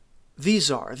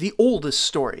These are the oldest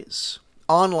stories,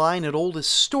 online at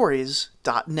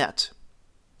oldeststories.net.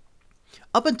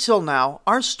 Up until now,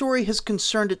 our story has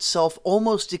concerned itself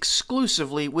almost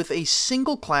exclusively with a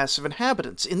single class of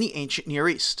inhabitants in the ancient Near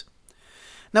East.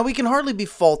 Now, we can hardly be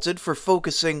faulted for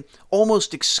focusing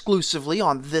almost exclusively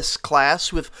on this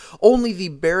class, with only the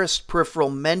barest peripheral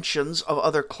mentions of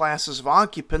other classes of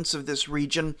occupants of this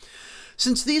region,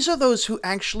 since these are those who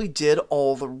actually did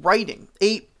all the writing,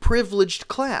 a privileged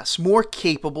class, more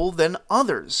capable than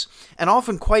others, and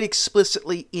often quite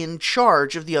explicitly in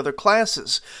charge of the other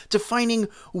classes, defining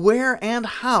where and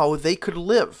how they could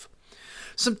live.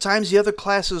 Sometimes the other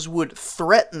classes would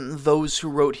threaten those who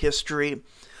wrote history,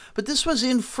 but this was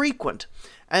infrequent,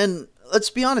 and let's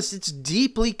be honest, it's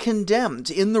deeply condemned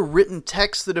in the written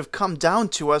texts that have come down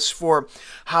to us for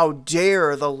how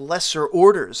dare the lesser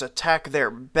orders attack their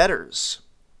betters.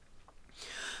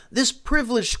 This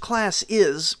privileged class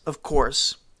is, of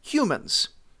course, humans,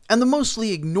 and the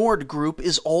mostly ignored group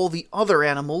is all the other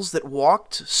animals that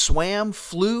walked, swam,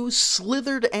 flew,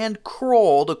 slithered, and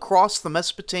crawled across the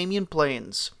Mesopotamian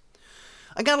plains.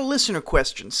 I got a listener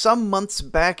question some months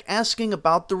back asking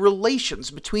about the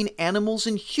relations between animals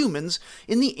and humans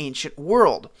in the ancient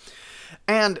world.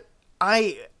 And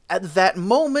I, at that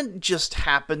moment, just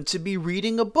happened to be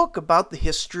reading a book about the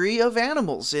history of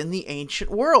animals in the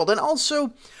ancient world. And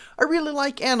also, I really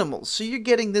like animals, so you're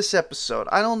getting this episode.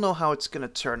 I don't know how it's going to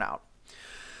turn out.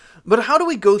 But how do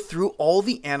we go through all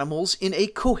the animals in a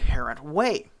coherent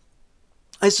way?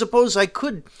 I suppose I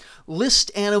could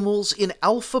list animals in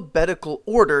alphabetical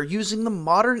order using the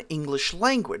modern English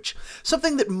language,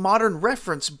 something that modern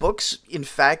reference books, in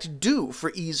fact, do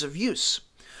for ease of use.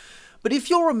 But if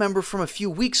you'll remember from a few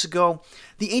weeks ago,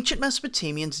 the ancient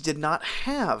Mesopotamians did not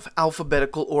have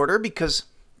alphabetical order because,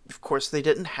 of course, they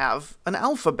didn't have an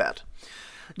alphabet.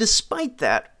 Despite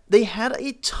that, they had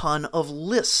a ton of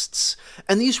lists,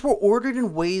 and these were ordered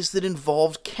in ways that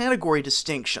involved category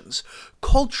distinctions,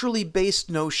 culturally based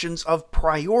notions of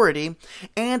priority,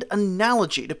 and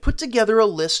analogy to put together a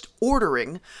list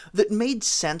ordering that made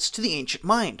sense to the ancient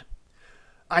mind.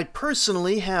 I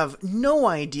personally have no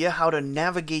idea how to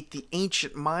navigate the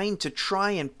ancient mind to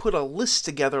try and put a list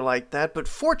together like that, but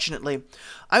fortunately,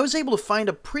 I was able to find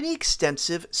a pretty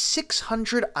extensive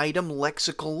 600-item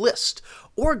lexical list,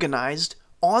 organized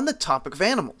on the topic of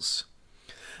animals.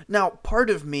 Now, part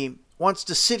of me wants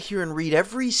to sit here and read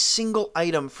every single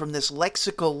item from this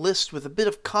lexical list with a bit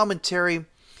of commentary,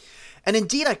 and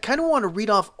indeed I kind of want to read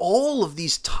off all of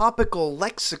these topical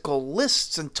lexical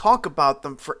lists and talk about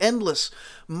them for endless,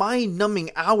 mind-numbing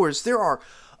hours. There are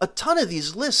a ton of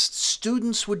these lists.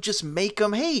 Students would just make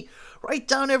them, hey, write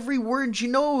down every word you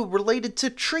know related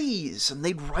to trees, and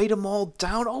they'd write them all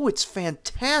down. Oh, it's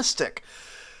fantastic.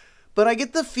 But I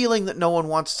get the feeling that no one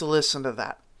wants to listen to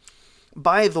that.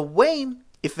 By the way,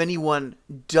 if anyone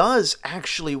does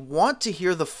actually want to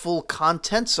hear the full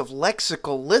contents of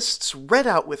lexical lists read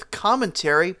out with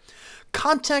commentary,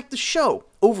 contact the show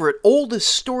over at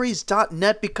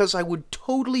oldeststories.net because I would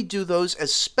totally do those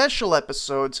as special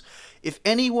episodes if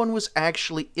anyone was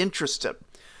actually interested.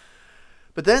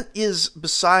 But that is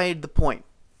beside the point.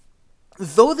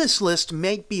 Though this list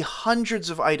may be hundreds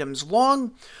of items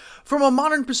long, from a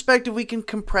modern perspective, we can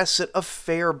compress it a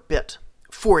fair bit.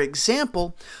 For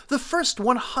example, the first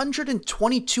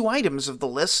 122 items of the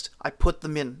list, I put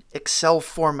them in Excel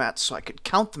format so I could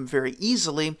count them very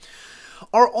easily,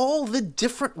 are all the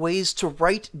different ways to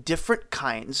write different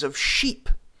kinds of sheep.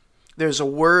 There's a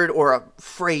word, or a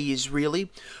phrase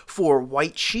really, for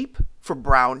white sheep, for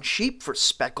brown sheep, for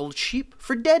speckled sheep,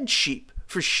 for dead sheep,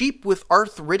 for sheep with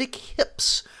arthritic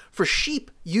hips, for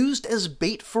sheep used as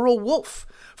bait for a wolf,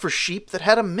 for sheep that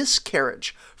had a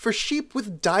miscarriage, for sheep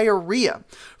with diarrhea,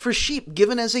 for sheep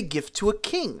given as a gift to a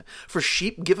king, for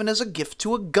sheep given as a gift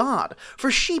to a god,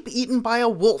 for sheep eaten by a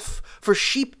wolf, for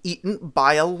sheep eaten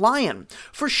by a lion,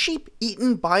 for sheep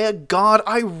eaten by a god.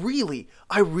 I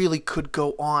really could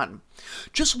go on.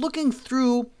 Just looking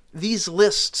through these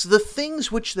lists, the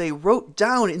things which they wrote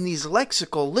down in these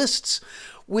lexical lists,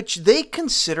 which they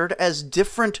considered as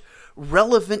different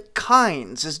relevant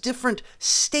kinds, as different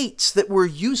states that were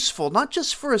useful, not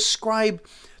just for a scribe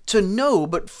to know,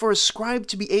 but for a scribe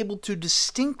to be able to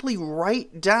distinctly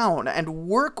write down and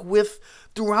work with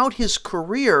throughout his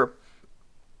career.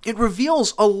 It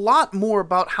reveals a lot more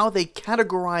about how they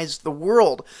categorized the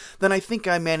world than I think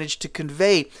I managed to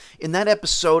convey in that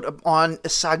episode on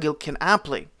Esagil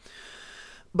Apli.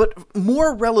 But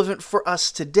more relevant for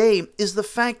us today is the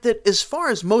fact that, as far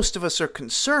as most of us are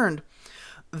concerned,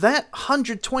 that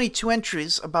 122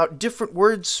 entries about different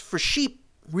words for sheep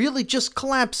really just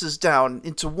collapses down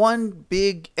into one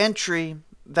big entry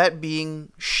that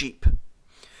being sheep.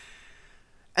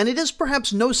 And it is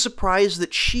perhaps no surprise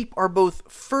that sheep are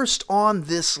both first on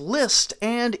this list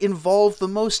and involve the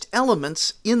most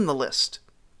elements in the list.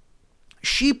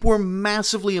 Sheep were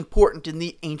massively important in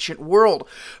the ancient world,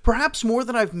 perhaps more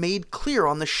than I've made clear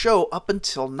on the show up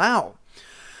until now.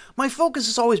 My focus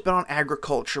has always been on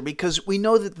agriculture because we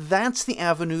know that that's the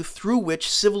avenue through which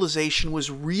civilization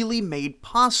was really made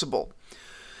possible.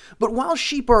 But while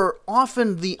sheep are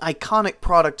often the iconic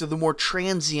product of the more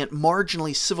transient,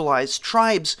 marginally civilized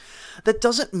tribes, that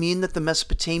doesn't mean that the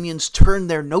Mesopotamians turned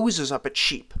their noses up at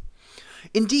sheep.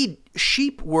 Indeed,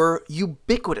 sheep were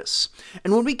ubiquitous,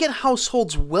 and when we get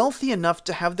households wealthy enough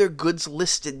to have their goods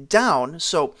listed down,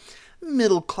 so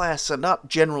middle class and up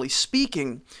generally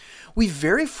speaking, we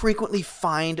very frequently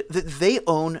find that they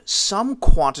own some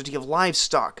quantity of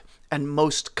livestock, and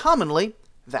most commonly,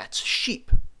 that's sheep.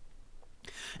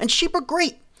 And sheep are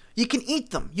great. You can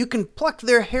eat them. You can pluck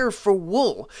their hair for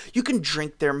wool. You can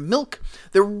drink their milk.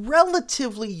 They're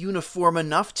relatively uniform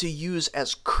enough to use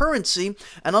as currency,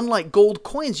 and unlike gold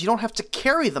coins, you don't have to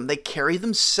carry them. They carry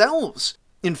themselves.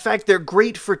 In fact, they're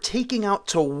great for taking out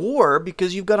to war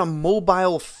because you've got a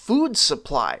mobile food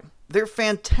supply. They're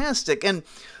fantastic, and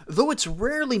though it's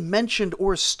rarely mentioned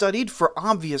or studied for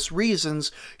obvious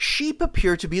reasons, sheep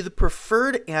appear to be the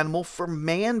preferred animal for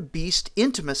man-beast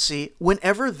intimacy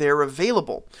whenever they're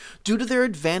available, due to their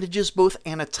advantages both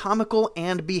anatomical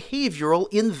and behavioral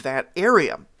in that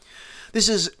area. This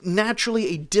is naturally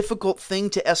a difficult thing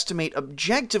to estimate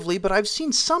objectively, but I've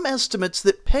seen some estimates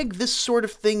that peg this sort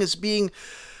of thing as being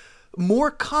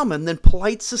more common than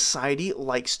polite society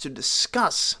likes to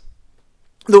discuss.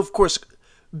 Though, of course,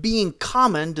 being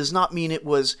common does not mean it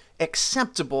was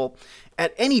acceptable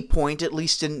at any point, at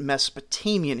least in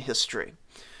Mesopotamian history.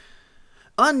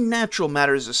 Unnatural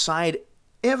matters aside,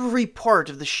 every part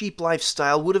of the sheep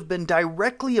lifestyle would have been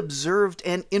directly observed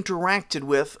and interacted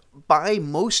with by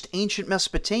most ancient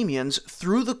Mesopotamians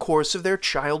through the course of their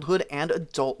childhood and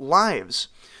adult lives.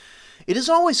 It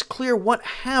isn't always clear what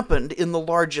happened in the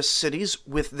largest cities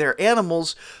with their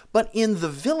animals, but in the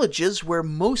villages where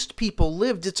most people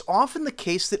lived, it's often the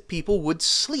case that people would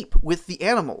sleep with the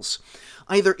animals,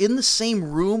 either in the same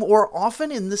room or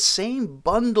often in the same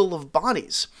bundle of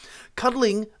bodies,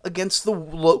 cuddling against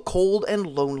the cold and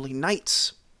lonely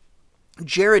nights.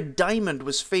 Jared Diamond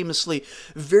was famously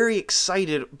very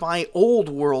excited by old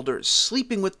worlders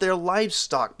sleeping with their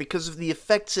livestock because of the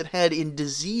effects it had in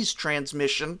disease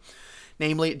transmission.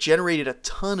 Namely, it generated a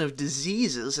ton of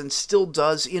diseases and still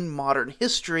does in modern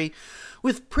history,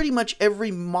 with pretty much every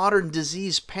modern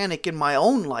disease panic in my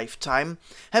own lifetime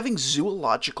having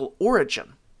zoological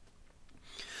origin.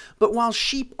 But while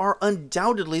sheep are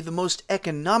undoubtedly the most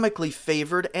economically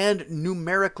favored and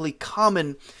numerically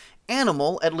common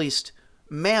animal, at least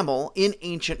mammal, in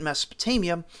ancient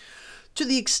Mesopotamia, to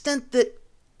the extent that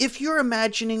if you're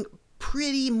imagining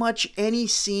pretty much any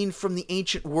scene from the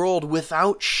ancient world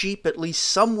without sheep at least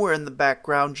somewhere in the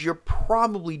background, you're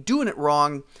probably doing it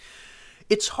wrong.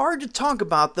 It's hard to talk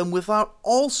about them without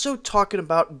also talking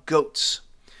about goats.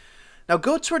 Now,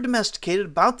 goats were domesticated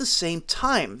about the same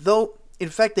time, though, in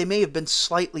fact, they may have been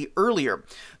slightly earlier.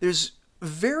 There's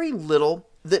very little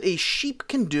that a sheep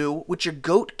can do which a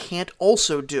goat can't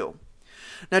also do.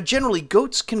 Now, generally,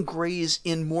 goats can graze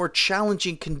in more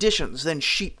challenging conditions than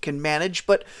sheep can manage,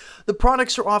 but the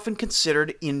products are often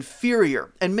considered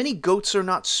inferior, and many goats are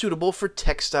not suitable for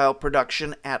textile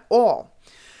production at all.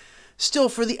 Still,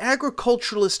 for the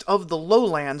agriculturalist of the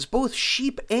lowlands, both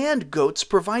sheep and goats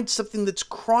provide something that's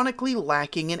chronically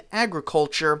lacking in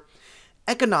agriculture: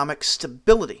 economic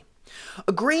stability.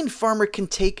 A grain farmer can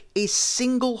take a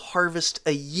single harvest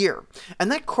a year,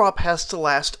 and that crop has to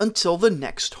last until the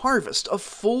next harvest, a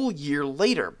full year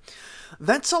later.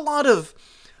 That's a lot of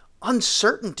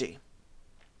uncertainty.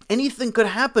 Anything could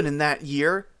happen in that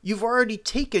year. You've already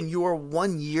taken your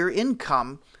 1 year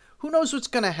income. Who knows what's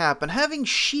going to happen? Having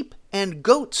sheep and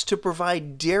goats to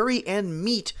provide dairy and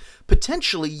meat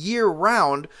potentially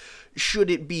year-round, should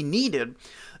it be needed,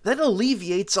 that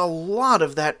alleviates a lot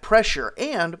of that pressure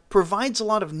and provides a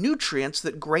lot of nutrients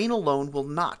that grain alone will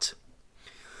not.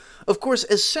 Of course,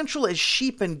 as central as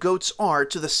sheep and goats are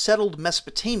to the settled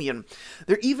Mesopotamian,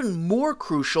 they're even more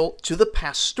crucial to the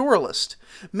pastoralist,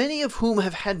 many of whom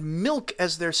have had milk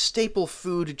as their staple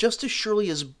food just as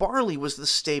surely as barley was the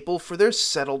staple for their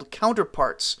settled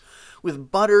counterparts,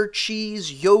 with butter,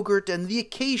 cheese, yogurt, and the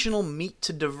occasional meat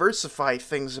to diversify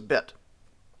things a bit.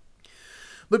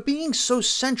 But being so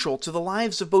central to the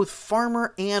lives of both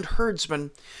farmer and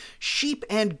herdsman, sheep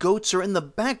and goats are in the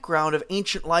background of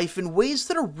ancient life in ways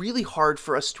that are really hard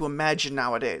for us to imagine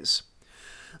nowadays.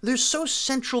 They're so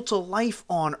central to life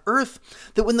on Earth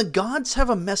that when the gods have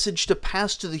a message to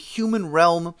pass to the human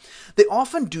realm, they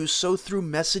often do so through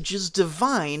messages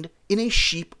divined in a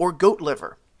sheep or goat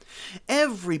liver.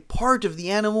 Every part of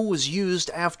the animal was used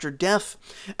after death,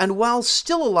 and while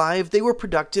still alive, they were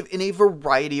productive in a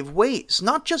variety of ways,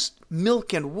 not just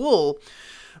milk and wool,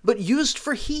 but used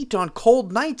for heat on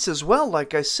cold nights as well.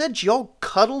 Like I said, you all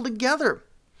cuddle together.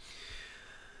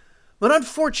 But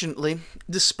unfortunately,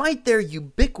 despite their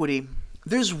ubiquity,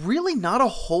 there's really not a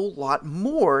whole lot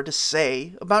more to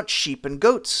say about sheep and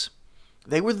goats.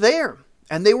 They were there,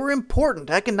 and they were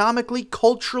important economically,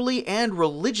 culturally, and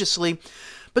religiously,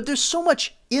 but there's so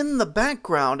much in the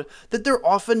background that they're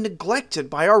often neglected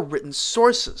by our written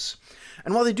sources.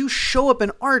 And while they do show up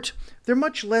in art, they're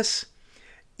much less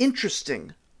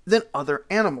interesting than other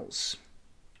animals.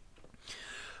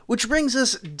 Which brings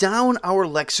us down our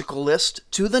lexical list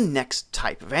to the next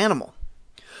type of animal.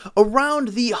 Around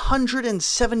the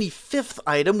 175th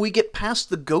item, we get past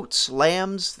the goats,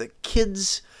 lambs, the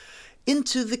kids,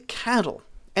 into the cattle.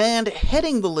 And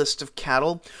heading the list of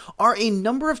cattle are a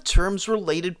number of terms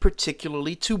related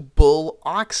particularly to bull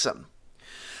oxen.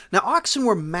 Now, oxen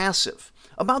were massive,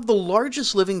 about the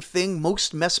largest living thing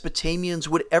most Mesopotamians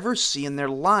would ever see in their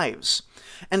lives,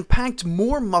 and packed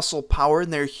more muscle power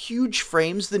in their huge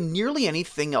frames than nearly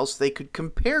anything else they could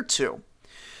compare to.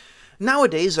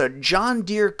 Nowadays, a John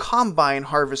Deere combine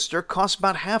harvester costs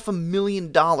about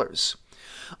 $500,000.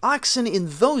 Oxen in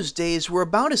those days were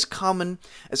about as common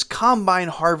as combine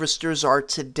harvesters are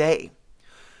today,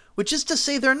 which is to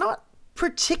say they're not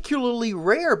particularly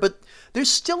rare, but they're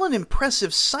still an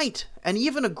impressive sight, and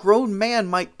even a grown man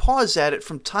might pause at it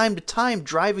from time to time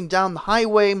driving down the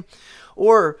highway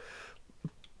or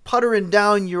puttering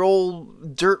down your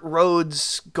old dirt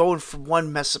roads going from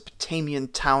one Mesopotamian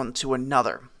town to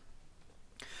another.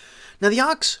 Now, the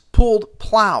ox pulled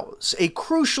plows, a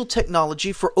crucial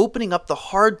technology for opening up the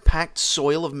hard-packed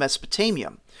soil of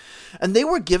Mesopotamia, and they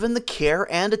were given the care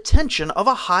and attention of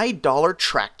a high-dollar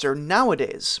tractor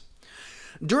nowadays.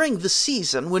 During the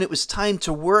season, when it was time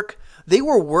to work, they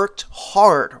were worked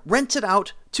hard, rented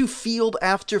out to field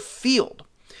after field.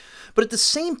 But at the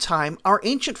same time, our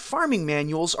ancient farming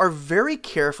manuals are very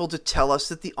careful to tell us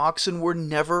that the oxen were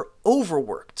never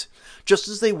overworked, just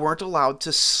as they weren't allowed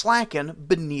to slacken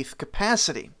beneath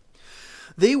capacity.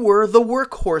 They were the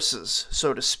workhorses,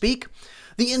 so to speak,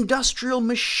 the industrial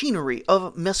machinery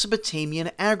of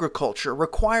Mesopotamian agriculture,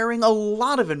 requiring a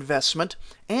lot of investment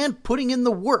and putting in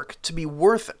the work to be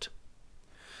worth it.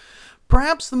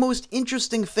 Perhaps the most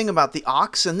interesting thing about the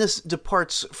ox, and this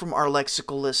departs from our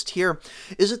lexical list here,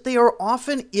 is that they are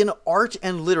often in art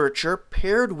and literature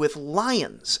paired with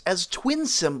lions as twin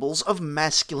symbols of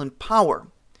masculine power.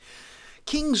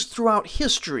 Kings throughout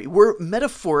history were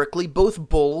metaphorically both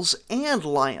bulls and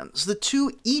lions, the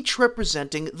two each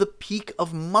representing the peak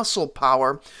of muscle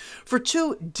power for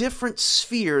two different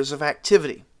spheres of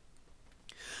activity.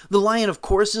 The lion, of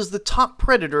course, is the top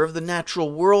predator of the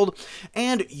natural world,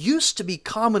 and used to be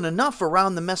common enough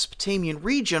around the Mesopotamian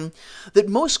region that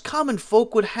most common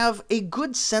folk would have a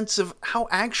good sense of how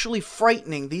actually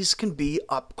frightening these can be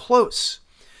up close.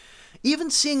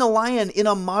 Even seeing a lion in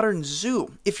a modern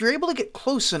zoo, if you're able to get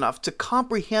close enough to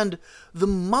comprehend the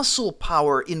muscle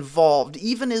power involved,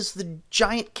 even as the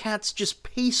giant cats just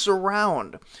pace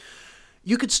around,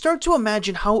 you could start to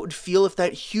imagine how it would feel if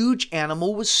that huge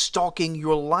animal was stalking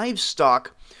your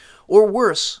livestock, or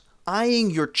worse,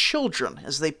 eyeing your children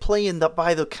as they play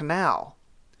by the canal.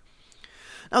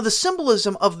 Now, the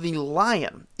symbolism of the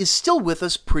lion is still with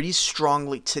us pretty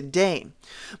strongly today,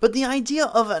 but the idea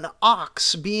of an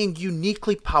ox being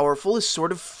uniquely powerful has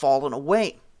sort of fallen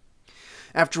away.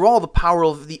 After all, the power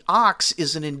of the ox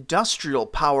is an industrial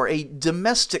power, a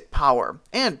domestic power,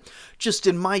 and just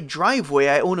in my driveway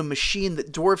I own a machine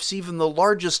that dwarfs even the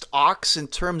largest ox in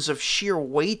terms of sheer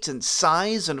weight and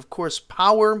size and, of course,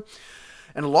 power.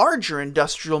 And larger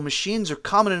industrial machines are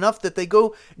common enough that they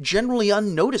go generally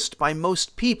unnoticed by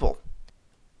most people.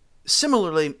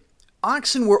 Similarly,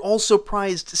 oxen were also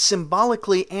prized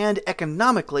symbolically and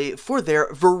economically for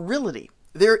their virility,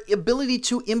 their ability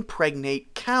to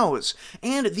impregnate cows,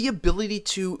 and the ability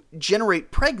to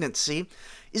generate pregnancy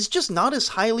is just not as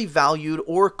highly valued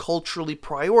or culturally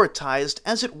prioritized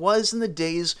as it was in the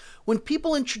days when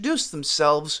people introduced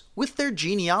themselves with their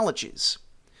genealogies.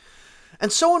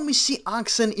 And so when we see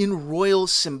oxen in royal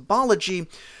symbology,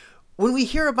 when we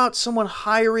hear about someone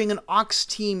hiring an ox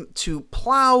team to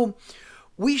plow,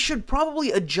 we should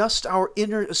probably adjust our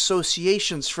inner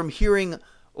associations from hearing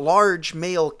large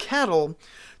male cattle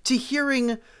to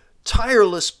hearing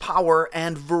tireless power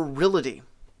and virility.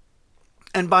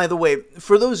 And by the way,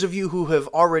 for those of you who have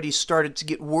already started to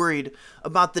get worried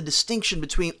about the distinction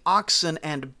between oxen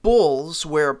and bulls,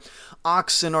 where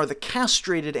oxen are the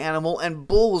castrated animal and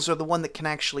bulls are the one that can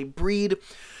actually breed,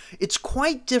 it's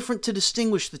quite different to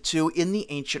distinguish the two in the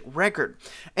ancient record,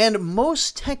 and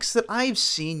most texts that I've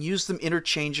seen use them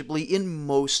interchangeably in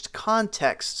most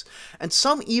contexts, and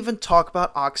some even talk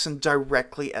about oxen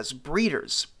directly as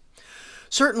breeders.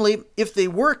 Certainly, if they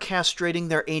were castrating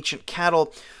their ancient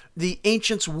cattle, the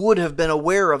ancients would have been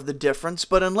aware of the difference,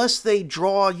 but unless they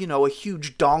draw, a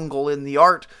huge dongle in the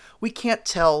art, we can't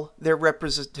tell their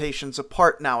representations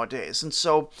apart nowadays, and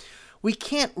so we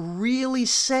can't really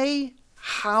say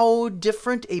how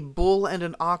different a bull and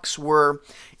an ox were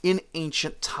in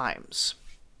ancient times.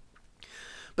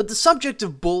 But the subject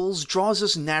of bulls draws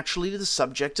us naturally to the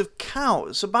subject of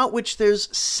cows, about which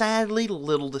there's sadly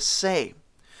little to say.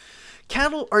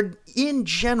 Cattle are, in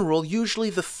general, usually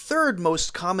the third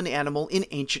most common animal in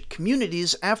ancient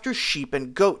communities after sheep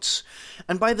and goats,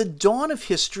 and by the dawn of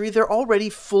history they're already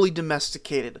fully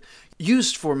domesticated,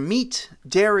 used for meat,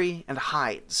 dairy, and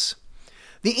hides.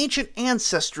 The ancient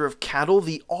ancestor of cattle,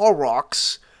 the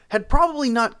aurochs, had probably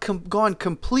not gone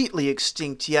completely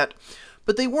extinct yet,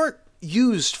 but they weren't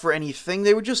used for anything.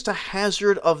 They were just a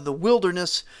hazard of the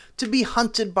wilderness to be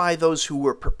hunted by those who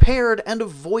were prepared and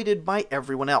avoided by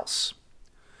everyone else.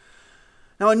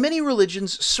 Now, in many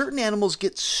religions, certain animals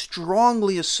get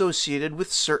strongly associated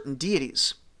with certain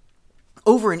deities.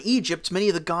 Over in Egypt, many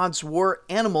of the gods wore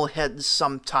animal heads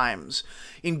sometimes.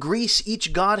 In Greece,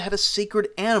 each god had a sacred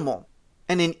animal.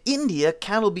 And in India,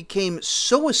 cattle became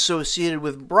so associated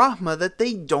with Brahma that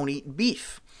they don't eat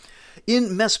beef.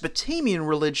 In Mesopotamian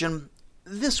religion,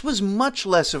 this was much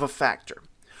less of a factor.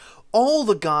 All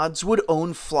the gods would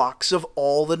own flocks of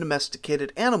all the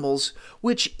domesticated animals,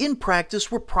 which in practice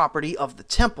were property of the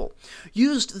temple,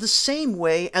 used the same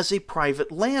way as a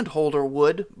private landholder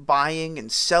would, buying and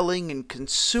selling and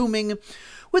consuming,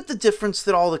 with the difference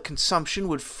that all the consumption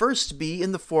would first be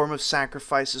in the form of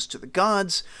sacrifices to the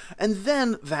gods, and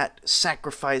then that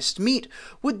sacrificed meat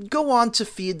would go on to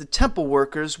feed the temple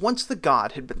workers once the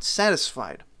god had been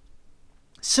satisfied.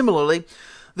 Similarly,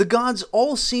 the gods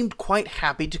all seemed quite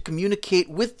happy to communicate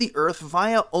with the earth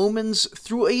via omens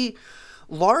through a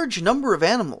large number of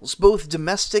animals, both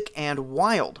domestic and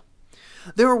wild.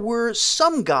 There were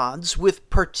some gods with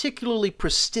particularly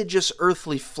prestigious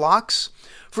earthly flocks.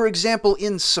 For example,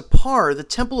 in Sippar, the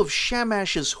temple of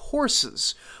Shamash's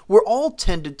horses were all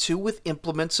tended to with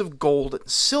implements of gold and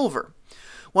silver,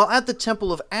 while at the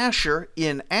temple of Ashur,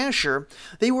 in Ashur,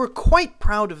 they were quite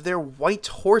proud of their white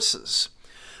horses.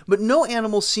 But no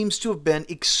animal seems to have been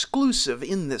exclusive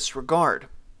in this regard.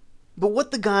 But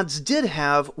what the gods did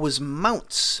have was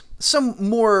mounts. Some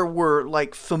more were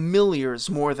like familiars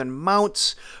more than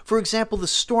mounts. For example, the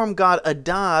storm god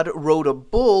Adad rode a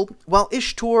bull, while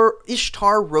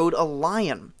Ishtar rode a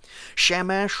lion.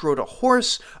 Shamash rode a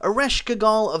horse.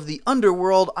 Ereshkigal of the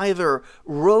underworld either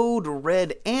rode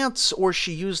red ants or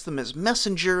she used them as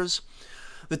messengers.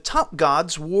 The top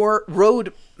gods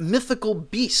rode mythical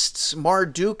beasts.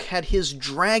 Marduk had his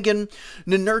dragon,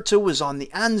 Ninurta was on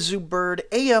the Anzu bird,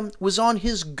 Ea was on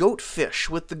his goatfish,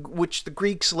 which the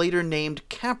Greeks later named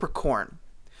Capricorn.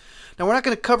 Now, we're not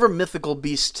going to cover mythical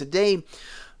beasts today,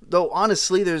 though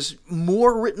honestly there's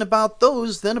more written about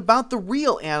those than about the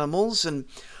real animals, and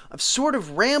I've sort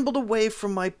of rambled away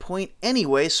from my point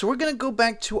anyway, so we're going to go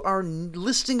back to our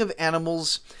listing of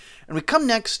animals, and we come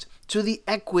next to the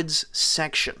equids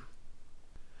section.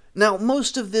 Now,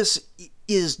 most of this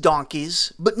is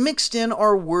donkeys, but mixed in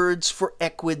are words for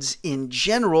equids in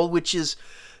general, which is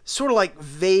sort of like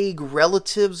vague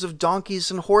relatives of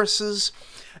donkeys and horses,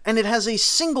 and it has a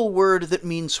single word that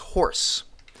means horse.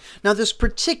 Now, this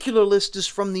particular list is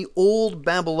from the Old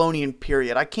Babylonian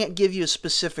period. I can't give you a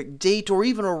specific date or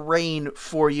even a reign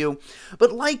for you,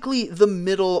 but likely the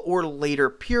middle or later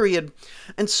period,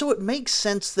 and so it makes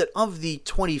sense that of the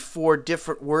 24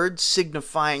 different words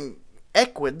signifying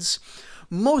equids,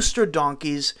 most are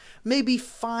donkeys, maybe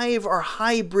 5 are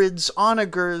hybrids,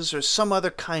 onagers, or some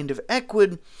other kind of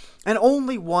equid, and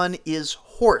only one is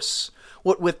horse,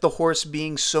 what with the horse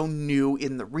being so new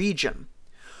in the region.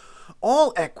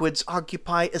 All equids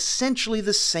occupy essentially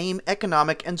the same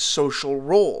economic and social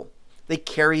role. They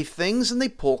carry things and they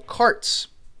pull carts.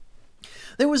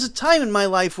 There was a time in my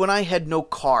life when I had no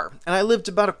car, and I lived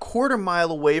about a quarter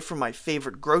mile away from my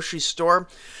favorite grocery store,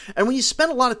 and when you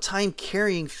spend a lot of time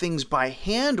carrying things by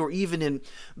hand or even in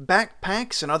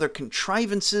backpacks and other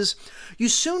contrivances, you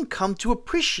soon come to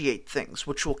appreciate things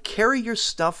which will carry your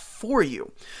stuff for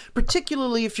you,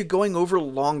 particularly if you're going over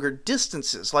longer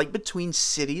distances, like between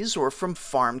cities or from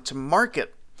farm to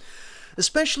market.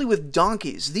 Especially with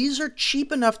donkeys, these are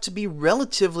cheap enough to be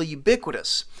relatively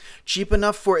ubiquitous, cheap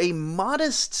enough for a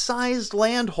modest-sized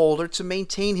landholder to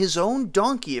maintain his own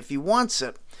donkey if he wants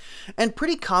it, and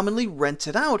pretty commonly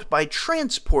rented out by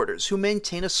transporters who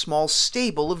maintain a small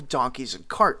stable of donkeys and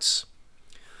carts.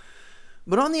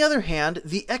 But on the other hand,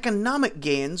 the economic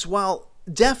gains, while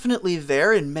definitely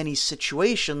there in many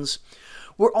situations,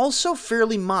 were also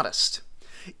fairly modest.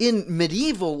 In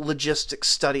medieval logistics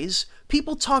studies,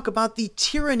 people talk about the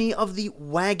tyranny of the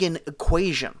wagon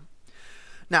equation.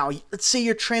 Now, let's say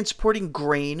you're transporting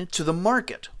grain to the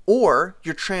market, or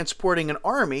you're transporting an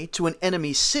army to an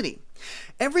enemy city.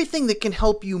 Everything that can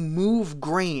help you move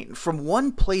grain from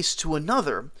one place to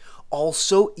another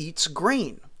also eats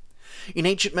grain. In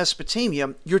ancient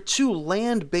Mesopotamia, your two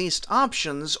land-based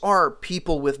options are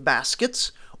people with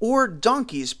baskets or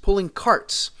donkeys pulling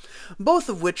carts, both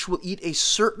of which will eat a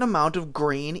certain amount of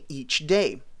grain each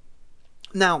day.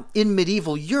 Now, in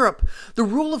medieval Europe, the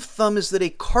rule of thumb is that a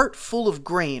cart full of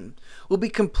grain will be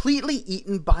completely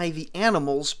eaten by the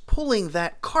animals pulling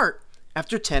that cart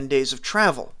after 10 days of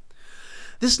travel.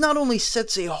 This not only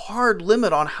sets a hard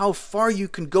limit on how far you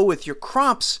can go with your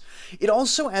crops, it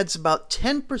also adds about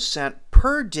 10%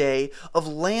 per day of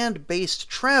land-based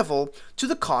travel to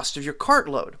the cost of your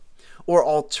cartload, or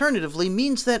alternatively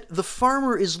means that the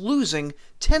farmer is losing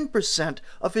 10%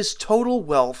 of his total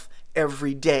wealth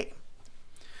every day.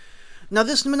 Now,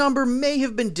 this number may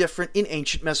have been different in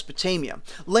ancient Mesopotamia.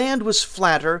 Land was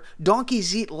flatter,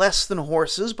 donkeys eat less than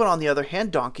horses, but on the other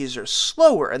hand, donkeys are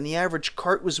slower, and the average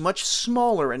cart was much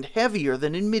smaller and heavier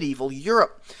than in medieval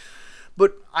Europe.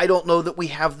 But I don't know that we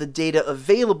have the data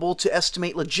available to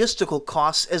estimate logistical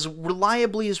costs as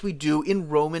reliably as we do in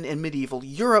Roman and medieval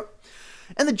Europe,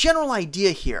 and the general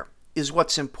idea here is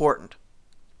what's important.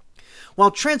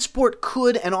 While transport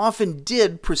could and often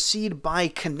did proceed by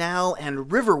canal and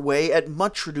riverway at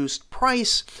much reduced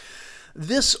price,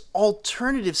 this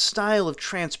alternative style of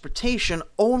transportation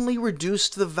only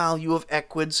reduced the value of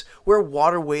equids where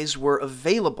waterways were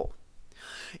available.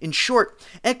 In short,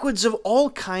 equids of all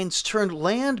kinds turned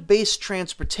land-based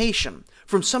transportation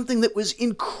from something that was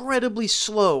incredibly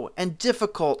slow and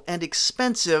difficult and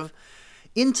expensive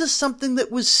into something that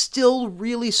was still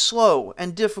really slow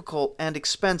and difficult and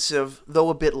expensive, though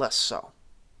a bit less so.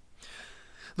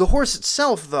 The horse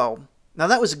itself, though, now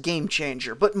that was a game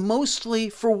changer, but mostly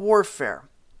for warfare.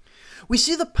 We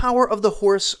see the power of the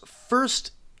horse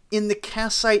first in the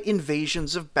Kassite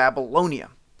invasions of Babylonia.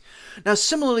 Now,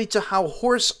 similarly to how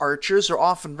horse archers are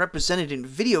often represented in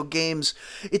video games,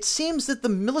 it seems that the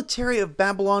military of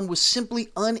Babylon was simply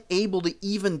unable to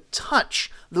even touch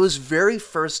those very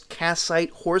first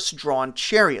Kassite horse-drawn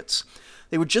chariots.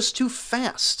 They were just too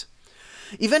fast.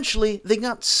 Eventually, they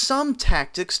got some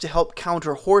tactics to help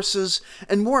counter horses,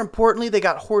 and more importantly, they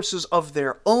got horses of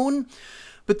their own,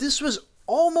 but this was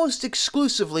almost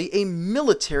exclusively a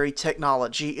military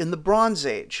technology in the Bronze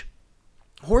Age.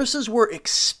 Horses were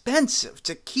expensive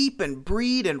to keep and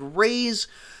breed and raise,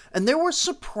 and there were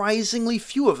surprisingly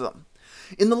few of them.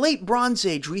 In the late Bronze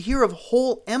Age, we hear of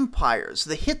whole empires,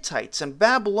 the Hittites and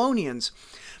Babylonians,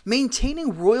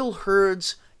 maintaining royal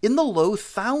herds in the low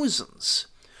thousands.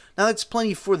 Now, that's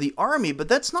plenty for the army, but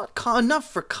that's not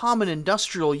enough for common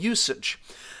industrial usage,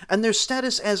 and their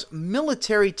status as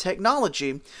military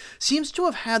technology seems to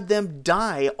have had them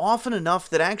die often enough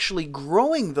that actually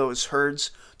growing those herds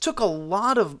took a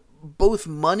lot of both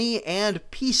money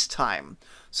and peacetime,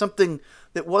 something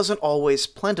that wasn't always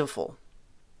plentiful.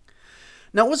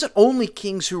 Now, it wasn't only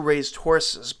kings who raised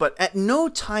horses, but at no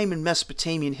time in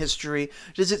Mesopotamian history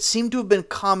does it seem to have been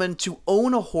common to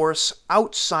own a horse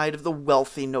outside of the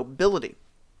wealthy nobility.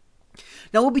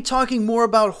 Now, we'll be talking more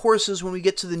about horses when we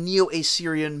get to the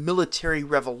Neo-Assyrian military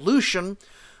revolution,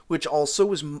 which also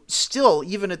was still,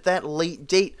 even at that late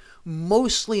date,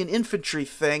 mostly an infantry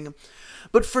thing,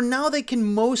 but for now they can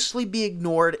mostly be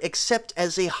ignored except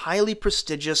as a highly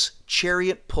prestigious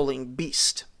chariot-pulling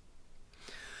beast.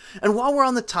 And while we're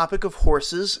on the topic of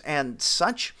horses and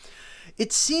such,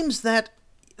 it seems that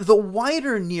the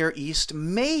wider Near East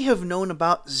may have known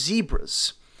about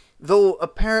zebras, though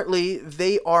apparently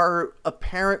they are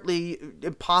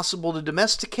impossible to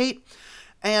domesticate,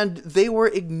 and they were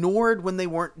ignored when they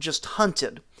weren't just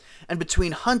hunted. And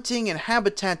between hunting and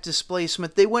habitat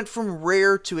displacement, they went from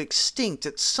rare to extinct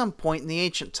at some point in the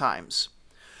ancient times.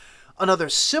 Another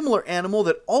similar animal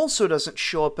that also doesn't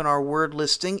show up in our word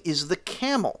listing is the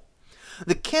camel.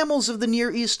 The camels of the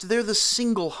Near East, they're the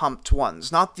single-humped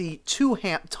ones, not the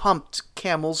two-humped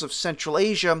camels of Central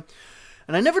Asia.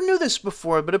 And I never knew this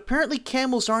before, but apparently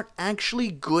camels aren't actually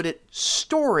good at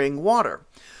storing water.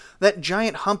 That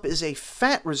giant hump is a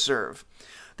fat reserve.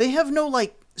 They have no,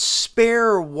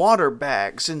 spare water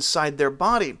bags inside their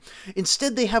body.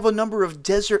 Instead, they have a number of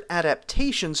desert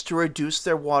adaptations to reduce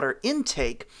their water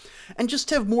intake and just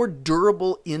have more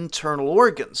durable internal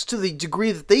organs, to the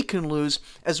degree that they can lose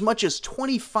as much as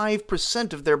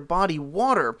 25% of their body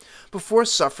water before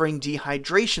suffering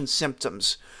dehydration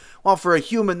symptoms. While for a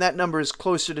human, that number is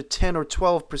closer to 10 or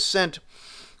 12%,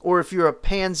 or if you're a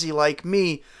pansy like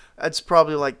me, that's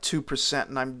probably like 2%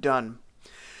 and I'm done.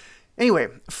 Anyway,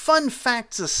 fun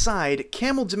facts aside,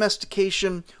 camel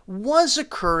domestication was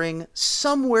occurring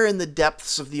somewhere in the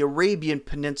depths of the Arabian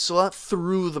Peninsula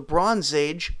through the Bronze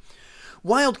Age.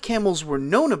 Wild camels were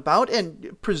known about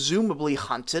and presumably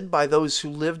hunted by those who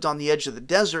lived on the edge of the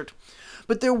desert,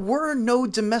 but there were no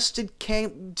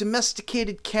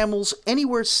domesticated camels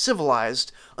anywhere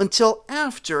civilized until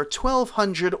after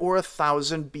 1200 or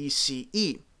 1000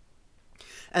 BCE.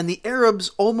 And the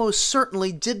Arabs almost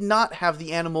certainly did not have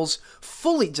the animals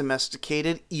fully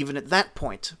domesticated even at that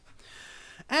point.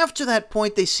 After that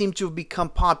point, they seem to have become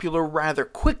popular rather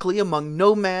quickly among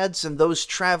nomads and those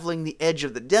traveling the edge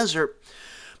of the desert,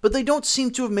 but they don't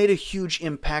seem to have made a huge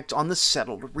impact on the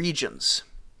settled regions.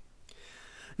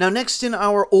 Now, next in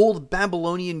our old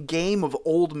Babylonian game of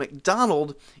Old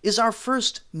MacDonald is our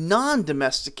first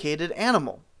non-domesticated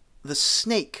animal, the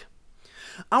snake.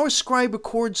 Our scribe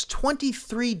records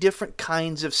 23 different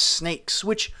kinds of snakes,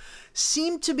 which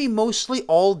seem to be mostly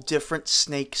all different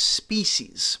snake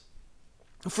species.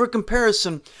 For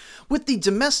comparison, with the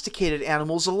domesticated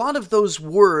animals, a lot of those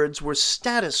words were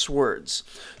status words.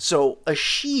 So, a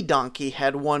she-donkey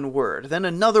had one word, then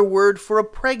another word for a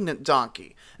pregnant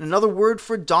donkey, and another word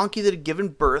for a donkey that had given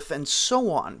birth, and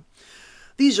so on.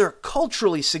 These are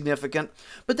culturally significant,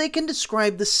 but they can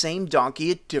describe the same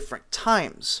donkey at different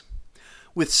times.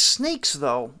 With snakes,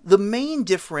 though, the main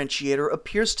differentiator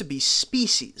appears to be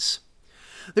species.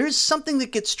 There is something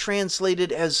that gets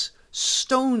translated as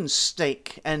stone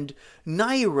snake, and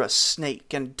Naira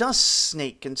snake, and dust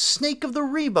snake, and snake of the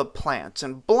Reba plant,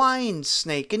 and blind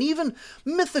snake, and even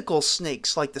mythical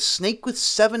snakes like the snake with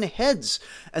 7 heads,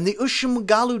 and the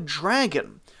Ushimgalu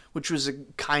dragon, which was a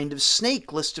kind of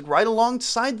snake listed right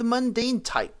alongside the mundane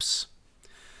types.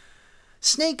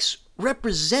 Snakes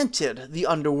represented the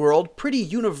underworld pretty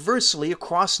universally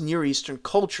across Near Eastern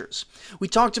cultures. We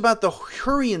talked about the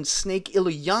Hurrian snake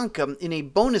Ilyanka in a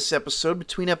bonus episode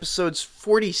between episodes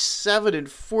 47 and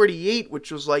 48,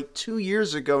 which was like 2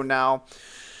 years ago now.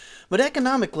 But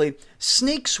economically,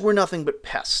 snakes were nothing but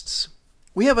pests.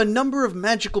 We have a number of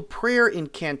magical prayer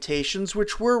incantations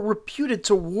which were reputed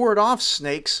to ward off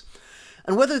snakes,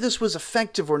 and whether this was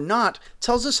effective or not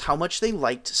tells us how much they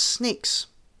liked snakes.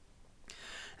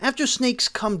 After snakes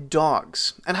come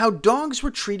dogs, and how dogs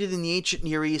were treated in the ancient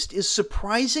Near East is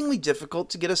surprisingly difficult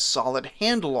to get a solid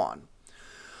handle on.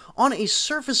 On a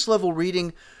surface-level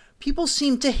reading, people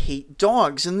seem to hate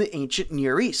dogs in the ancient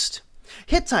Near East.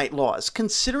 Hittite laws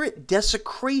consider it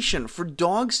desecration for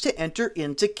dogs to enter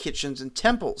into kitchens and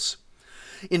temples.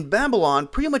 In Babylon,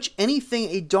 pretty much anything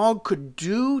a dog could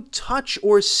do, touch,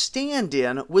 or stand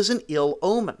in was an ill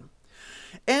omen.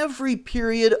 Every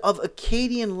period of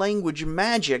Akkadian language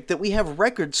magic that we have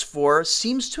records for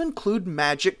seems to include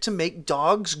magic to make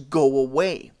dogs go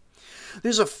away.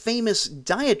 There's a famous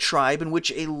diatribe in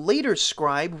which a later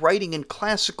scribe writing in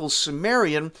classical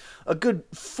Sumerian, a good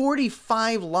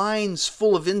 45 lines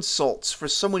full of insults for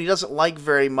someone he doesn't like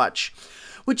very much,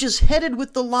 which is headed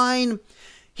with the line,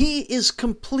 "He is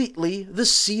completely the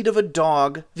seed of a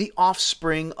dog, the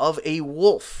offspring of a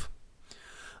wolf."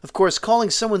 Of course,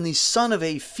 calling someone the son of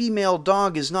a female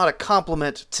dog is not a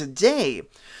compliment today,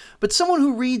 but someone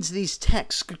who reads these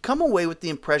texts could come away with the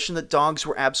impression that dogs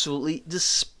were absolutely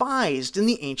despised in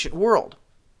the ancient world.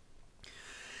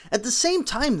 At the same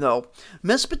time, though,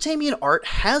 Mesopotamian art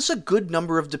has a good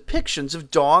number of depictions of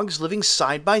dogs living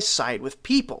side by side with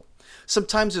people,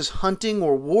 sometimes as hunting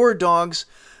or war dogs,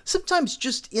 sometimes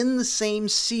just in the same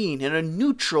scene in a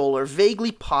neutral or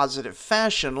vaguely positive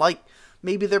fashion, like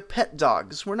maybe they're pet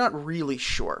dogs, we're not really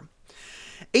sure.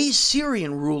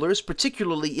 Assyrian rulers,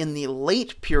 particularly in the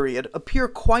late period, appear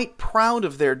quite proud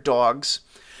of their dogs,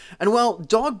 and while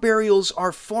dog burials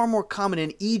are far more common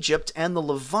in Egypt and the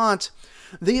Levant,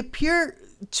 they appear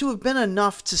to have been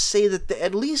enough to say that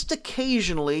at least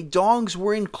occasionally dogs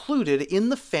were included in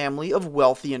the family of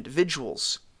wealthy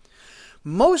individuals.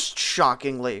 Most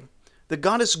shockingly, the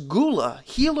goddess Gula,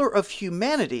 healer of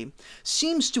humanity,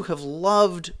 seems to have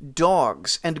loved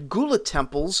dogs, and Gula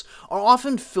temples are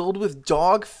often filled with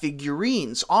dog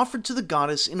figurines offered to the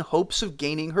goddess in hopes of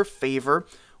gaining her favor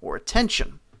or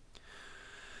attention.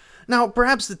 Now,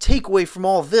 perhaps the takeaway from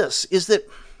all this is that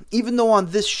even though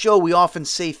on this show we often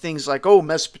say things like, oh,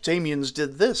 Mesopotamians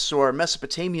did this, or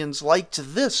Mesopotamians liked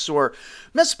this, or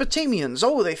Mesopotamians,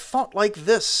 oh, they fought like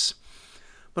this.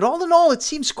 But all in all, it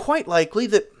seems quite likely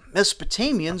that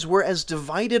Mesopotamians were as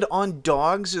divided on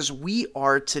dogs as we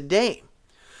are today.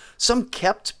 Some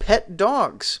kept pet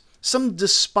dogs, some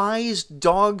despised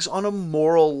dogs on a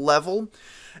moral level,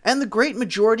 and the great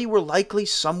majority were likely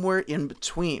somewhere in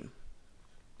between.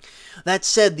 That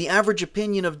said, the average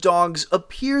opinion of dogs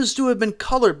appears to have been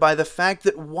colored by the fact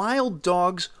that wild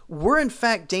dogs were in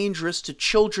fact dangerous to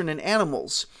children and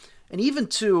animals, and even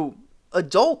to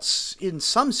adults in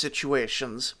some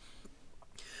situations.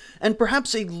 And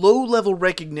perhaps a low-level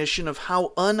recognition of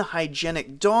how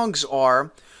unhygienic dogs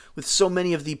are, with so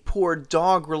many of the poor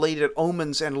dog-related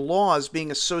omens and laws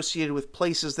being associated with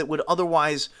places that would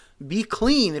otherwise be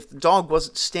clean if the dog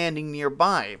wasn't standing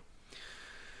nearby.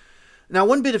 Now,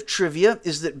 one bit of trivia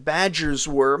is that badgers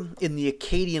were, in the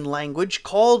Akkadian language,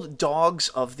 called dogs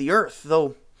of the earth,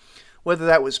 though whether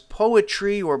that was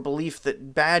poetry or belief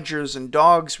that badgers and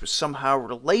dogs were somehow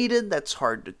related, that's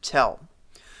hard to tell.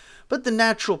 But the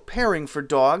natural pairing for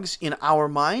dogs, in our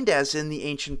mind, as in the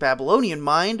ancient Babylonian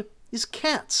mind, is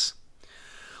cats.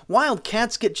 Wild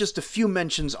cats get just a few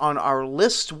mentions on our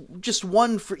list, just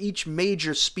one for each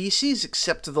major species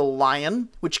except the lion,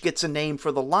 which gets a name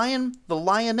for the lion, the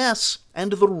lioness,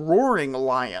 and the roaring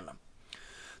lion.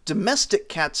 Domestic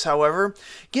cats, however,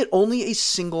 get only a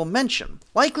single mention,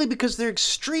 likely because they're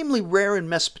extremely rare in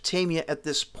Mesopotamia at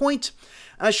this point,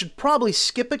 and I should probably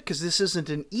skip it because this isn't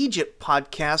an Egypt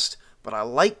podcast, but I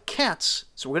like cats,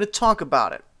 so we're going to talk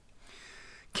about it.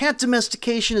 Cat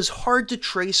domestication is hard to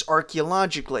trace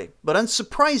archaeologically, but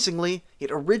unsurprisingly,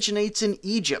 it originates in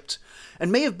Egypt,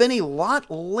 and may have been a lot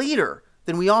later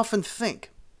than we often think.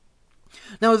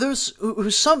 Now, there's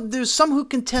some who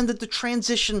contend that the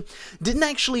transition didn't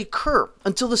actually occur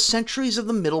until the centuries of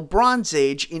the Middle Bronze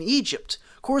Age in Egypt,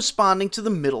 corresponding to the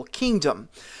Middle Kingdom,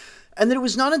 and that it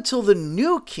was not until the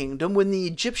New Kingdom when the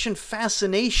Egyptian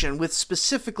fascination with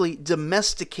specifically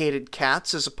domesticated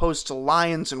cats as opposed to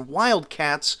lions and wild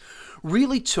cats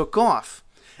really took off.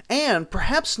 And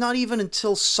perhaps not even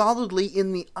until solidly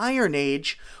in the Iron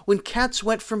Age, when cats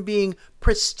went from being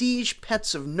prestige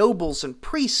pets of nobles and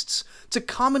priests to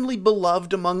commonly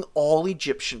beloved among all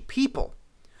Egyptian people.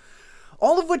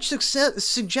 All of which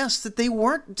suggests that they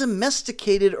weren't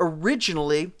domesticated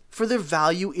originally for their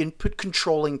value in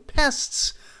controlling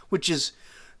pests, which is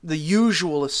the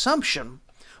usual assumption,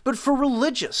 but for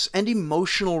religious and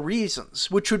emotional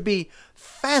reasons, which would be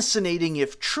fascinating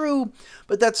if true,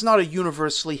 but that's not a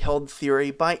universally held theory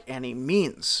by any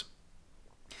means.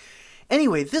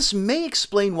 Anyway, this may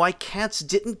explain why cats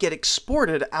didn't get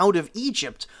exported out of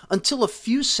Egypt until a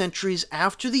few centuries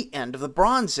after the end of the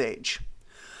Bronze Age.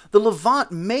 The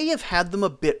Levant may have had them a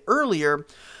bit earlier,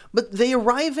 but they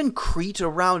arrive in Crete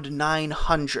around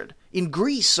 900, in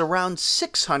Greece around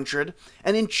 600,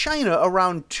 and in China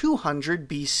around 200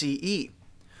 BCE.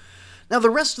 Now, the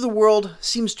rest of the world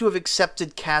seems to have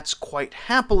accepted cats quite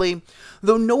happily,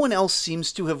 though no one else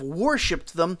seems to have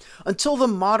worshipped them until the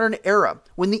modern era,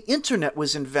 when the internet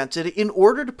was invented in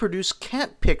order to produce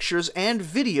cat pictures and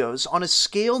videos on a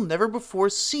scale never before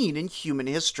seen in human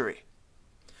history.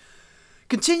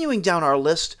 Continuing down our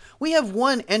list, we have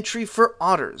one entry for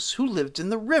otters, who lived in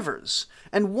the rivers,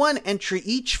 and one entry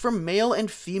each for male and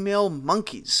female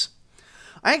monkeys.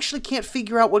 I actually can't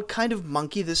figure out what kind of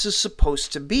monkey this is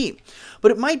supposed to be,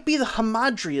 but it might be the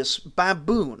Hamadryas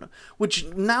baboon, which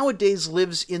nowadays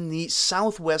lives in the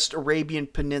southwest Arabian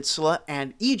Peninsula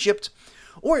and Egypt,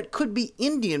 or it could be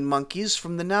Indian monkeys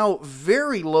from the now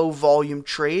very low-volume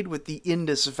trade with the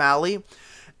Indus Valley,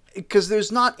 because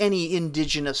there's not any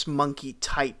indigenous monkey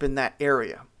type in that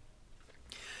area.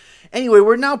 Anyway,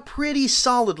 we're now pretty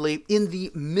solidly in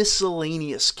the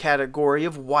miscellaneous category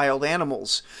of wild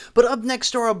animals, but up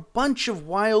next are a bunch of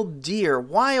wild deer,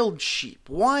 wild sheep,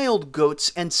 wild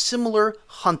goats, and similar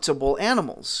huntable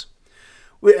animals.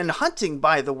 And hunting,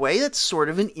 by the way, that's sort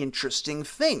of an interesting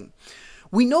thing.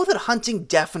 We know that hunting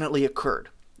definitely occurred.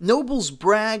 Nobles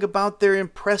brag about their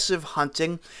impressive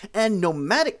hunting, and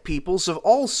nomadic peoples of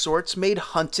all sorts made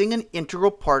hunting an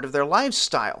integral part of their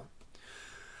lifestyle.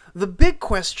 The big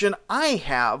question I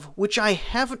have, which I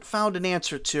haven't found an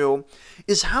answer to,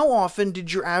 is how often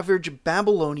did your average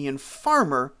Babylonian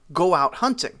farmer go out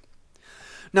hunting?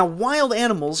 Now, wild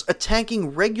animals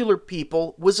attacking regular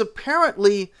people was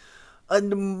apparently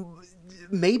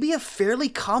maybe a fairly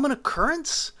common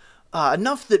occurrence,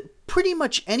 enough that pretty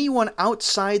much anyone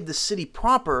outside the city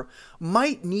proper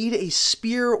might need a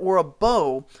spear or a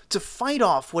bow to fight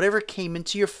off whatever came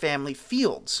into your family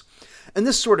fields. and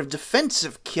this sort of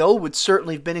defensive kill would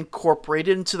certainly have been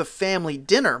incorporated into the family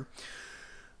dinner.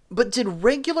 But did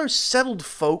regular settled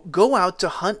folk go out to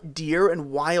hunt deer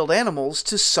and wild animals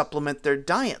to supplement their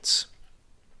diets?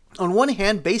 On one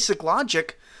hand, basic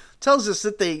logic tells us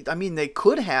that they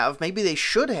could have, maybe they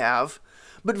should have,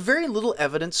 but very little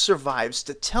evidence survives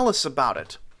to tell us about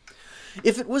it.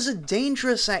 If it was a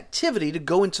dangerous activity to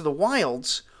go into the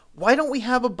wilds, why don't we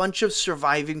have a bunch of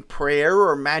surviving prayer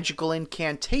or magical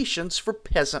incantations for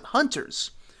peasant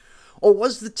hunters? Or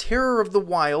was the terror of the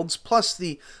wilds plus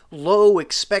the low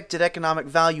expected economic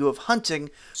value of hunting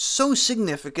so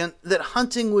significant that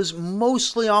hunting was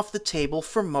mostly off the table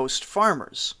for most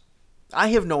farmers? I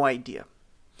have no idea.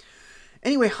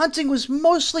 Anyway, hunting was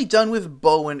mostly done with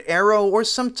bow and arrow, or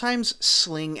sometimes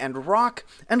sling and rock,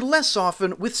 and less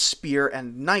often with spear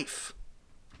and knife.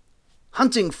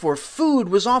 Hunting for food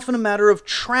was often a matter of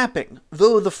trapping,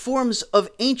 though the forms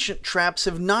of ancient traps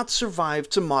have not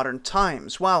survived to modern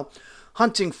times, while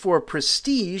hunting for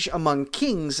prestige among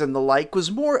kings and the like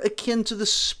was more akin to the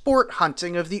sport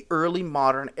hunting of the early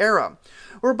modern era,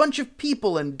 where a bunch of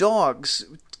people and dogs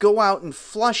go out and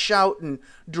flush out and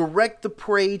direct the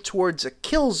prey towards a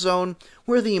kill zone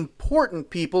where the important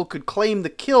people could claim the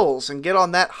kills and get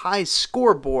on that high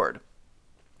scoreboard.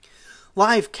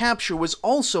 Live capture was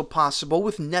also possible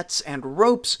with nets and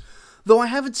ropes, though I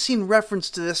haven't seen reference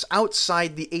to this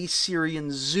outside the Assyrian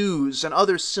zoos and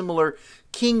other similar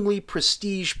kingly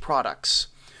prestige products.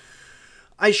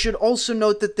 I should also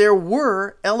note that there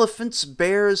were elephants,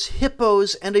 bears,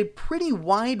 hippos, and a pretty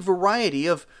wide variety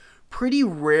of pretty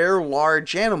rare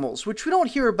large animals, which we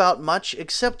don't hear about much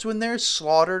except when they're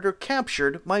slaughtered or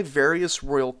captured by various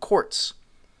royal courts.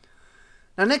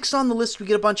 Now next on the list we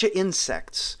get a bunch of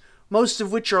insects, most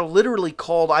of which are literally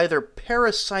called either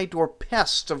parasite or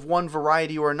pest of one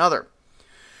variety or another.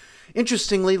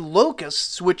 Interestingly,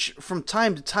 locusts, which from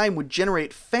time to time would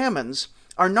generate famines,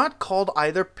 are not called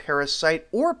either parasite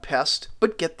or pest,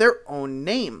 but get their own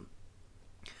name.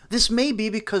 This may be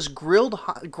because grilled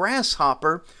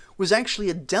grasshopper was actually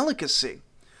a delicacy.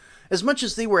 As much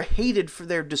as they were hated for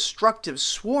their destructive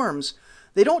swarms,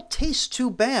 they don't taste too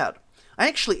bad. I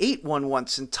actually ate one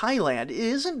once in Thailand. It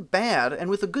isn't bad, and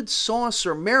with a good sauce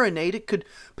or marinade, it could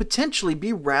potentially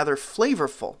be rather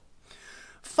flavorful.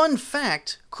 Fun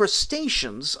fact,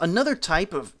 crustaceans, another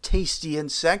type of tasty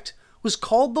insect, was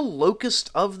called the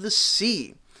locust of the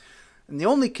sea. And the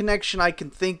only connection I can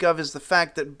think of is the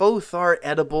fact that both are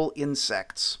edible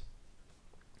insects.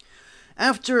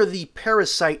 After the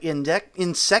parasite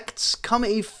insects come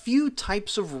a few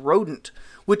types of rodent,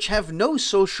 which have no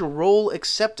social role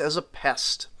except as a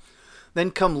pest.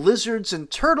 Then come lizards and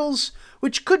turtles,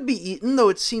 which could be eaten, though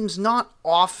it seems not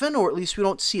often, or at least we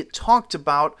don't see it talked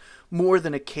about more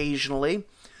than occasionally.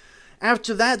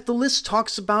 After that, the list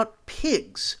talks about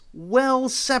pigs, well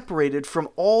separated from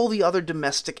all the other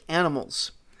domestic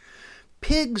animals.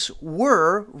 Pigs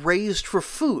were raised for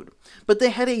food, but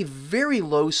they had a very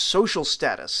low social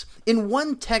status. In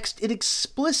one text, it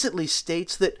explicitly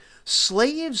states that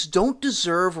slaves don't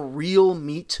deserve real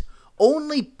meat.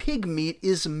 Only pig meat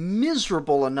is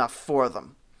miserable enough for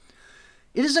them.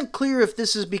 It isn't clear if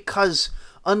this is because,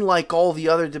 unlike all the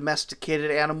other domesticated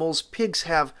animals, pigs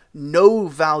have no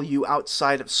value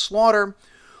outside of slaughter,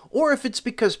 or if it's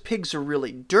because pigs are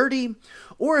really dirty,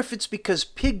 or if it's because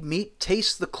pig meat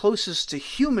tastes the closest to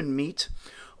human meat,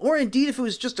 or indeed if it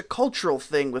was just a cultural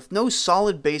thing with no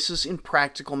solid basis in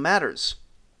practical matters.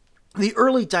 The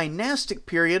early dynastic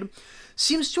period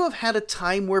seems to have had a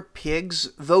time where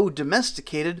pigs, though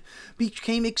domesticated,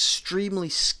 became extremely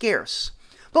scarce.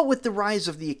 But with the rise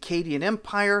of the Akkadian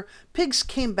Empire, pigs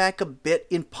came back a bit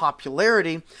in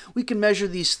popularity. We can measure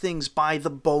these things by the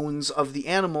bones of the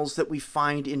animals that we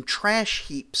find in trash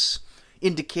heaps,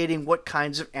 indicating what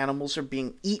kinds of animals are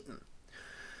being eaten.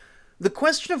 The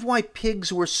question of why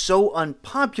pigs were so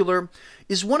unpopular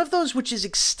is one of those which is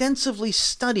extensively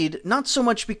studied, not so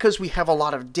much because we have a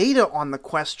lot of data on the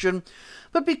question,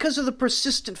 but because of the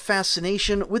persistent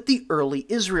fascination with the early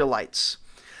Israelites.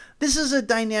 This is a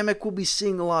dynamic we'll be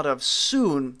seeing a lot of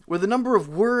soon, where the number of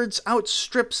words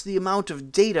outstrips the amount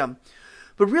of data.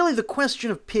 But really the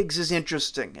question of pigs is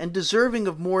interesting and deserving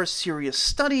of more serious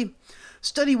study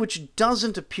which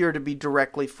doesn't appear to be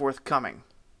directly forthcoming.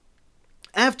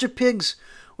 After pigs,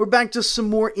 we're back to some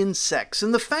more insects,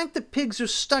 and the fact that pigs are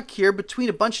stuck here between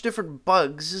a bunch of different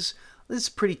bugs is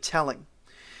pretty telling.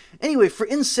 Anyway, for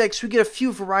insects, we get a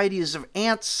few varieties of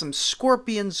ants, some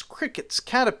scorpions, crickets,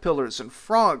 caterpillars, and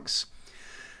frogs.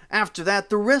 After that,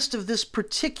 the rest of this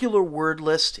particular word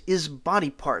list is body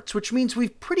parts, which means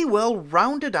we've pretty well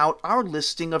rounded out our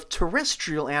listing of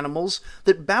terrestrial animals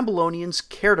that Babylonians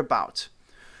cared about.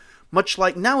 Much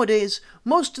like nowadays,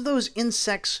 most of those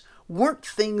insects weren't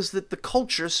things that the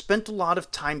culture spent a lot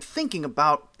of time thinking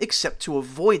about, except to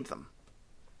avoid them.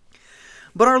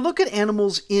 But our look at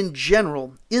animals in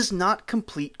general is not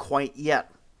complete quite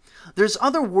yet. There's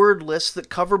other word lists that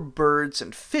cover birds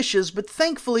and fishes, but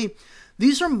thankfully,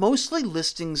 these are mostly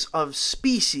listings of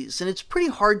species, and it's pretty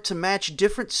hard to match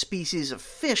different species of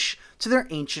fish to their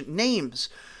ancient names,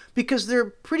 because they're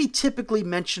pretty typically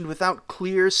mentioned without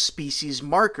clear species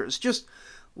markers, just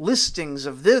listings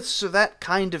of this or that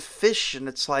kind of fish, and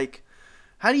it's like,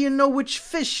 how do you know which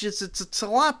fish? It's a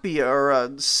tilapia or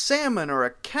a salmon or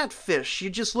a catfish.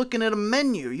 You're just looking at a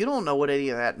menu. You don't know what any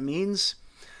of that means.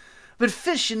 But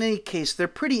fish, in any case, they're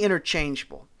pretty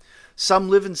interchangeable. Some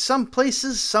live in some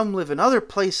places, some live in other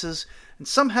places, and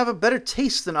some have a better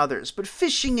taste than others. But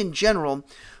fishing in general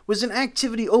was an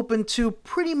activity open to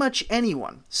pretty much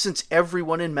anyone, since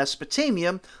everyone in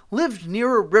Mesopotamia lived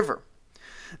near a river.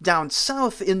 Down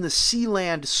south in the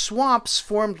sealand swamps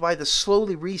formed by the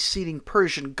slowly receding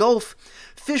Persian Gulf,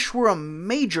 fish were a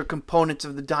major component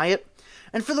of the diet,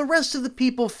 and for the rest of the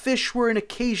people, fish were an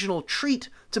occasional treat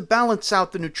to balance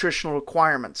out the nutritional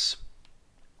requirements.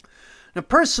 Now,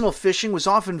 personal fishing was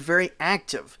often very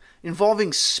active,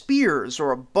 involving spears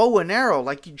or a bow and arrow,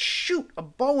 like you'd shoot a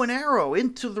bow and arrow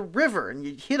into the river and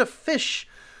you'd hit a fish.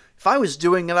 If I was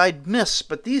doing it, I'd miss,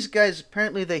 but these guys,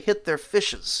 apparently they hit their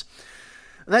fishes.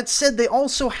 That said, they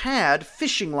also had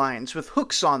fishing lines with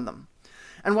hooks on them.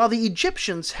 And while the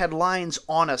Egyptians had lines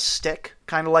on a stick,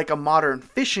 kind of like a modern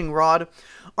fishing rod,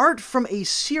 art from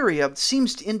Assyria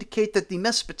seems to indicate that the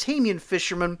Mesopotamian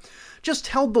fishermen just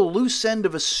held the loose end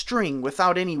of a string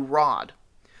without any rod.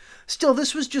 Still,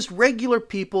 this was just regular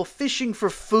people fishing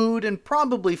for food and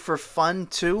probably for fun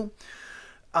too.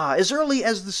 As early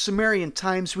as the Sumerian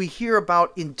times, we hear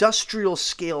about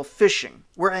industrial-scale fishing,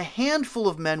 where a handful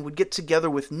of men would get together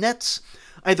with nets,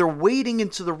 either wading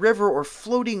into the river or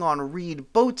floating on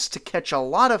reed boats to catch a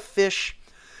lot of fish.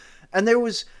 And there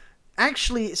was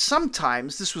actually,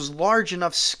 sometimes, this was large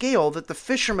enough scale that the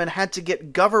fishermen had to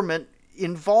get government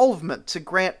involvement to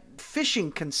grant fishing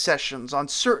concessions on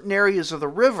certain areas of the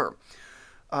river.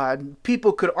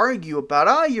 People could argue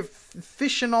about, you're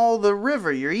fishing all the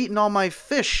river, you're eating all my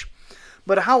fish.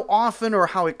 But how often or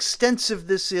how extensive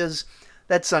this is,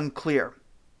 that's unclear.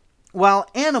 While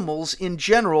animals in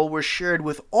general were shared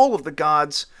with all of the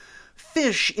gods,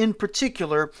 fish in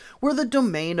particular were the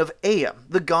domain of Ea,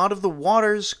 the god of the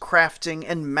waters, crafting,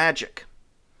 and magic.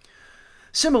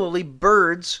 Similarly,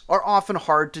 birds are often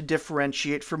hard to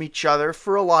differentiate from each other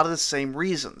for a lot of the same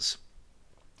reasons.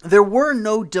 There were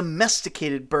no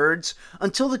domesticated birds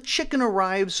until the chicken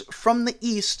arrives from the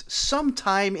east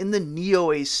sometime in the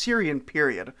Neo-Assyrian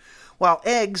period, while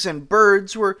eggs and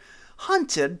birds were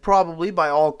hunted probably by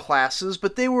all classes,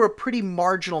 but they were a pretty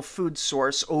marginal food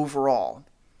source overall.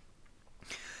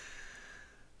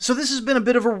 So this has been a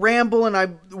bit of a ramble, and I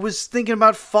was thinking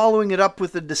about following it up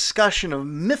with a discussion of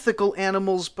mythical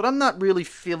animals, but I'm not really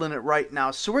feeling it right now,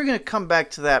 so we're going to come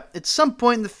back to that. At some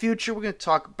point in the future, we're going to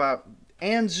talk about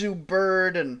Anzu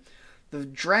bird and the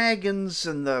dragons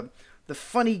and the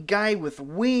funny guy with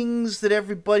wings that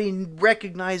everybody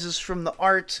recognizes from the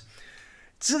art.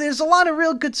 So there's a lot of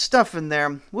real good stuff in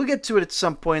there. We'll get to it at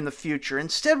some point in the future.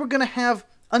 Instead, we're going to have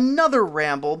another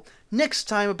ramble next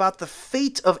time about the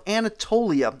fate of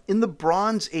Anatolia in the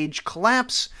Bronze Age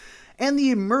collapse and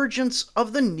the emergence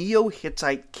of the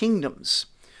Neo-Hittite kingdoms.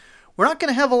 We're not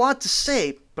going to have a lot to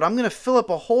say, but I'm going to fill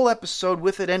up a whole episode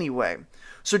with it anyway.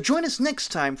 So join us next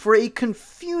time for a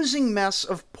confusing mess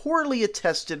of poorly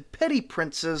attested petty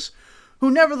princes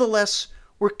who nevertheless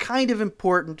were kind of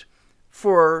important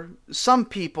for some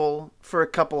people for a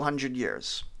couple hundred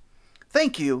years.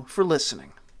 Thank you for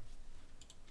listening.